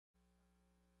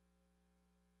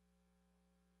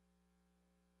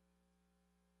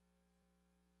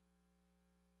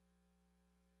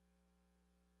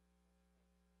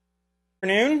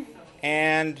Afternoon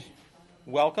and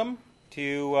welcome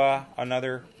to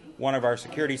another one of our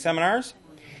security seminars.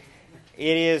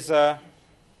 It is a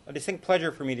distinct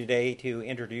pleasure for me today to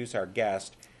introduce our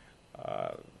guest.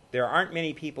 There aren't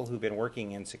many people who've been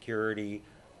working in security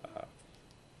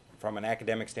from an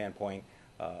academic standpoint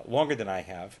longer than I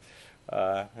have,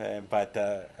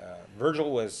 but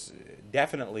Virgil was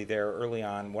definitely there early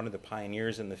on, one of the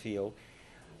pioneers in the field.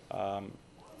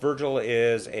 Virgil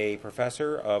is a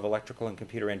professor of electrical and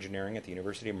computer engineering at the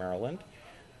University of Maryland,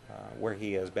 where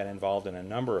he has been involved in a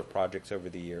number of projects over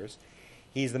the years.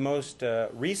 He's the most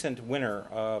recent winner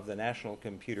of the National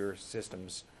Computer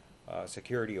Systems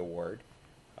Security Award,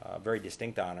 a very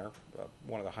distinct honor,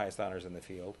 one of the highest honors in the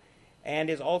field,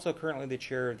 and is also currently the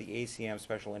chair of the ACM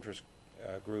Special Interest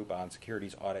Group on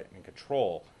Securities Audit and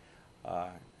Control.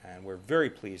 And we're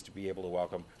very pleased to be able to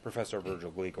welcome Professor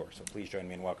Virgil Gligor. So please join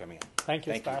me in welcoming him. Thank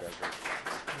you, Staff.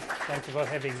 Thank you for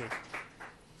having me.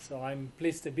 So I'm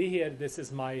pleased to be here. This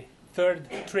is my third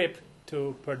trip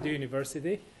to Purdue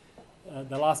University.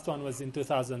 The last one was in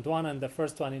 2001 and the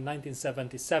first one in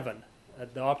 1977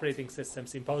 at the Operating System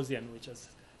Symposium, which was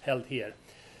held here.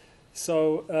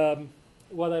 So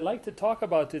what I'd like to talk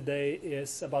about today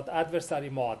is about adversary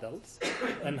models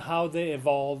and how they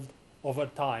evolved over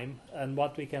time and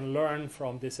what we can learn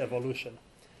from this evolution.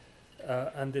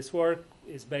 And this work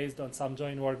is based on some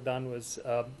joint work done with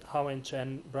Hao-En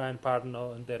Chen, Brian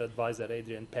Pardono, and their advisor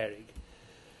Adrian Perig.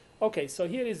 Okay, so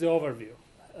here is the overview.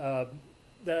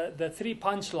 The three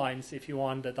punchlines, if you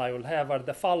want, that I will have are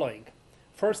the following.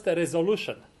 First, the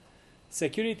resolution.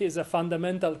 Security is a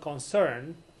fundamental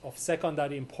concern of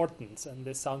secondary importance, and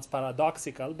this sounds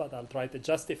paradoxical, but I'll try to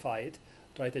justify it,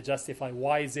 try to justify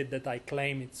why is it that I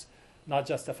claim it's not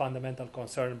just a fundamental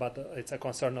concern, but it's a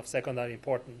concern of secondary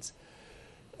importance.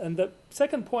 And the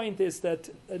second point is that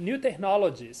new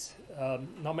technologies,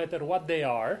 no matter what they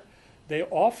are, they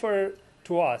offer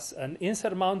to us an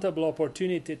insurmountable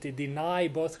opportunity to deny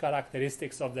both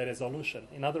characteristics of the resolution.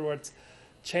 In other words,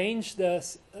 change the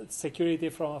security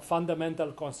from a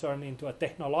fundamental concern into a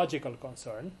technological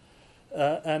concern,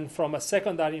 and from a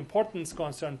secondary importance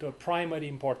concern to a primary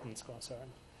importance concern.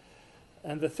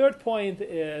 And the third point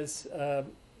is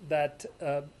that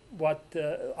what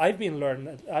I've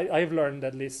learned,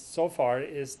 at least so far,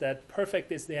 is that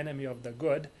perfect is the enemy of the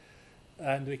good,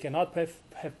 and we cannot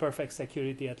have perfect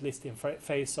security, at least in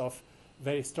face of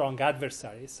very strong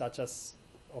adversaries, such as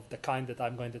of the kind that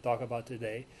I'm going to talk about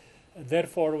today.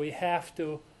 Therefore, we have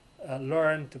to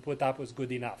learn to put up with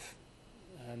good enough.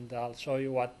 And I'll show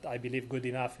you what I believe good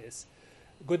enough is.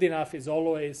 Good enough is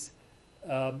always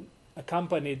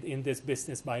accompanied in this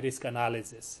business by risk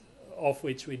analysis, of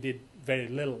which we did very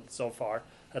little so far,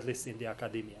 at least in the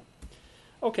academia.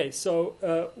 Okay,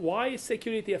 so why is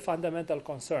security a fundamental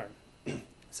concern?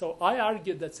 So I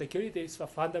argued that security is a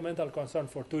fundamental concern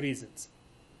for two reasons.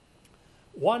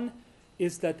 One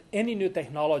is that any new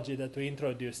technology that we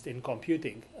introduced in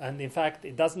computing, and in fact,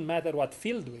 it doesn't matter what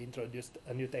field we introduced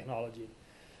a new technology,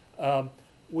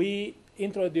 we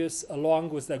introduce along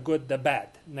with the good, the bad,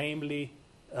 namely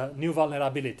new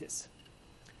vulnerabilities.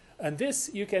 And this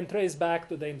you can trace back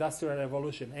to the Industrial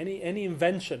Revolution. Any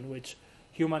invention which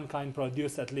humankind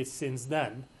produced, at least since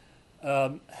then,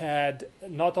 had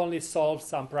not only solved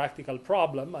some practical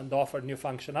problem and offered new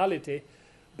functionality,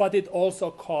 but it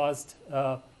also caused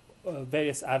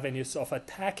various avenues of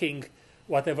attacking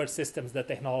whatever systems the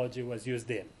technology was used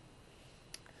in.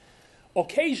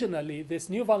 Occasionally, these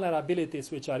new vulnerabilities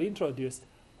which are introduced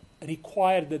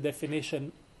require the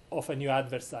definition of a new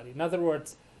adversary. In other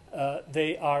words,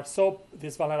 these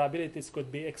vulnerabilities could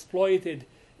be exploited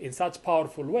in such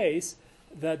powerful ways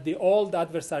that the old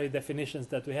adversary definitions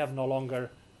that we have no longer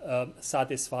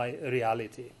satisfy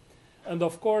reality. And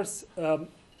of course,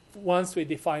 once we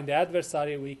define the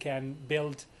adversary, we can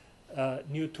build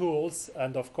new tools,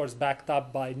 and of course backed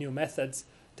up by new methods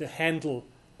to handle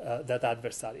that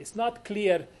adversary. It's not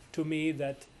clear to me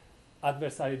that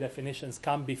adversary definitions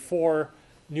come before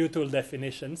new tool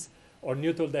definitions, or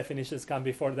new tool definitions come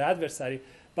before the adversary,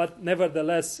 but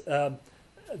nevertheless,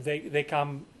 they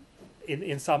come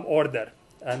in some order,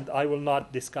 and I will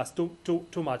not discuss too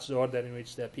much the order in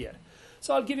which they appear.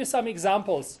 So I'll give you some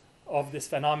examples of this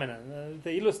phenomenon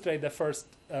to illustrate the first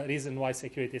reason why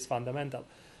security is fundamental.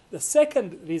 The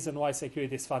second reason why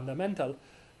security is fundamental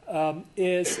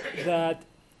is that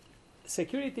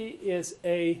security is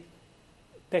a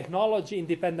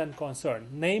technology-independent concern,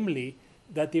 namely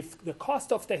that if the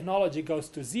cost of technology goes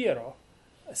to zero,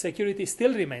 security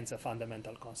still remains a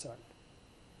fundamental concern.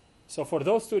 So for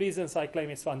those two reasons, I claim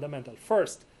it's fundamental.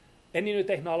 First, any new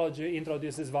technology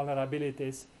introduces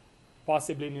vulnerabilities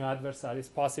possibly new adversaries,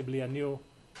 possibly a new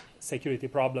security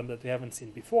problem that we haven't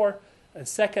seen before. And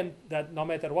second, that no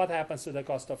matter what happens to the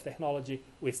cost of technology,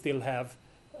 we still have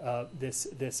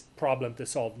this problem to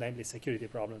solve, namely security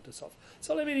problem to solve.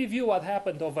 So let me review what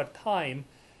happened over time.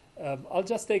 I'll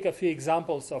just take a few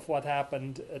examples of what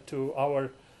happened to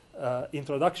our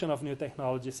introduction of new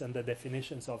technologies and the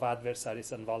definitions of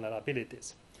adversaries and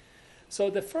vulnerabilities. So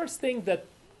the first thing that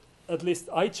at least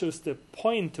I choose to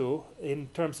point to in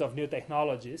terms of new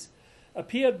technologies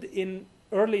appeared in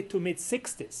early to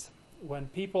mid-60s when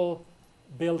people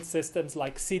built systems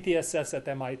like CTSS at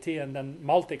MIT and then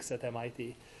Multics at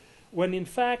MIT, when in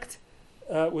fact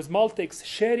with Multics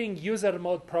sharing user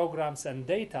mode programs and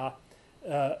data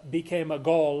became a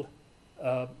goal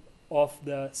of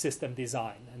the system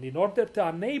design. And in order to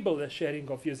enable the sharing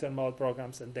of user mode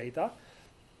programs and data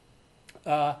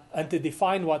and to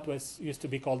define what was used to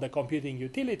be called the computing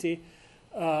utility,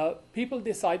 people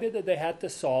decided that they had to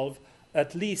solve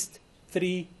at least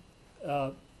 3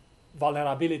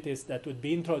 vulnerabilities that would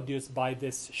be introduced by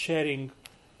this sharing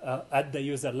at the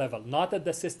user level, not at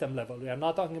the system level. We are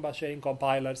not talking about sharing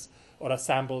compilers or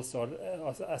assemblers or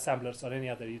any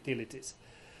other utilities.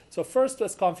 So first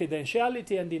was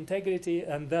confidentiality and integrity,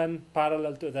 and then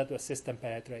parallel to that was system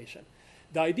penetration.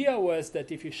 The idea was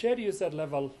that if you share user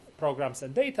level programs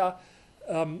and data,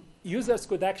 users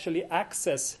could actually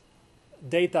access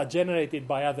data generated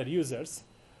by other users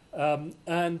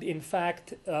and in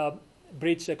fact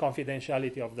breach the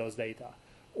confidentiality of those data.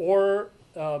 Or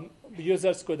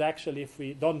users could actually, if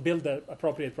we don't build the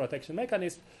appropriate protection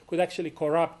mechanism, could actually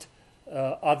corrupt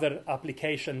other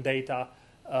application data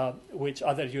which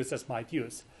other users might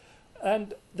use.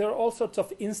 And there are all sorts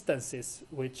of instances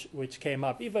which came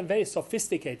up, even very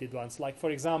sophisticated ones. Like, for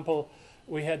example,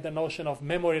 we had the notion of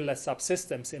memoryless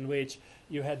subsystems in which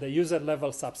you had the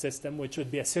user-level subsystem, which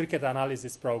would be a circuit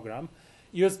analysis program,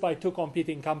 used by 2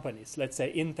 competing companies, let's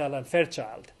say Intel and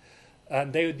Fairchild.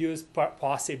 And they would use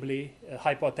possibly,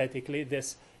 hypothetically,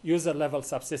 this user-level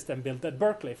subsystem built at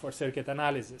Berkeley for circuit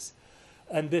analysis.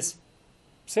 And this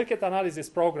circuit analysis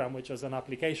program, which was an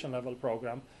application-level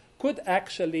program, could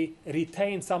actually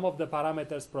retain some of the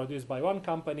parameters produced by one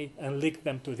company and leak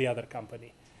them to the other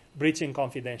company, breaching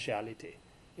confidentiality.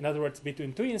 In other words,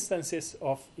 between 2 instances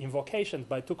of invocations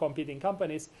by 2 competing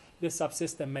companies, this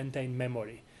subsystem maintained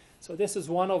memory. So this is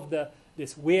one of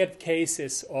these weird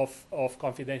cases of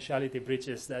confidentiality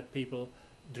breaches that people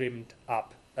dreamed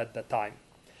up at the time.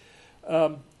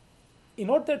 In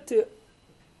order to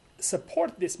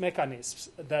support these mechanisms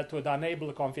that would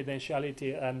enable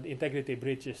confidentiality and integrity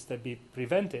breaches to be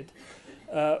prevented,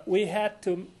 we had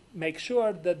to make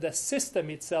sure that the system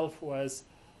itself was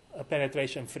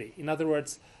penetration free. In other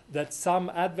words, that some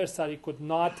adversary could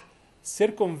not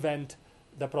circumvent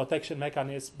the protection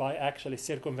mechanism by actually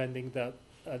circumventing the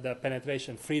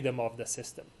penetration freedom of the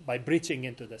system, by breaching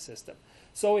into the system.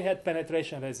 So we had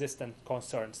penetration resistant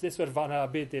concerns. These were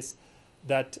vulnerabilities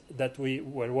that we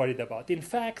were worried about. In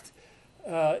fact,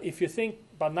 if you think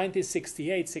about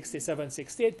 1968, 67,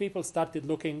 68, people started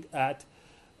looking at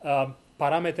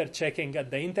parameter checking at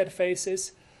the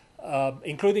interfaces,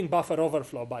 including buffer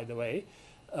overflow, by the way,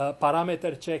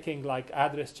 parameter checking like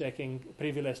address checking,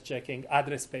 privilege checking,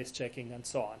 address space checking, and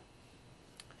so on.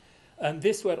 And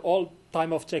these were all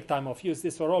time of check, time of use.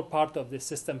 These were all part of the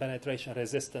system penetration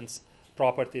resistance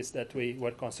properties that we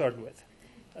were concerned with.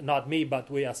 Not me,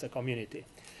 but we as a community.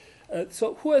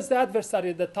 So who was the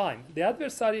adversary at the time? The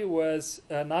adversary was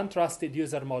an untrusted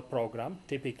user mode program,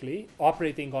 typically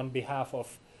operating on behalf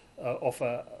of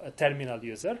a terminal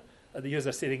user, the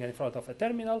user sitting in front of a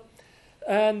terminal.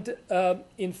 And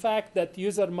in fact, that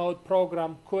user mode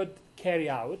program could carry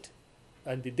out,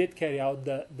 and it did carry out,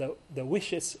 the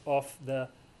wishes of the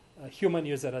human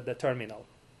user at the terminal.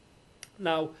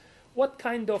 Now, what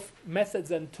kind of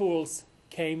methods and tools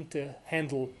came to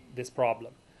handle this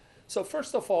problem? So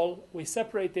first of all, we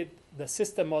separated the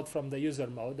system mode from the user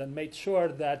mode and made sure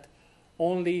that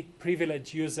only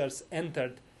privileged users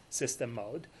entered system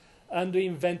mode. And we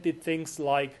invented things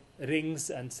like rings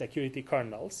and security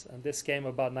kernels. And this came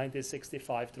about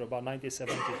 1965 to about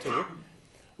 1972.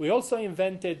 We also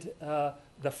invented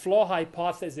the flow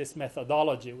hypothesis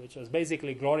methodology, which was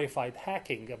basically glorified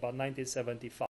hacking about 1975.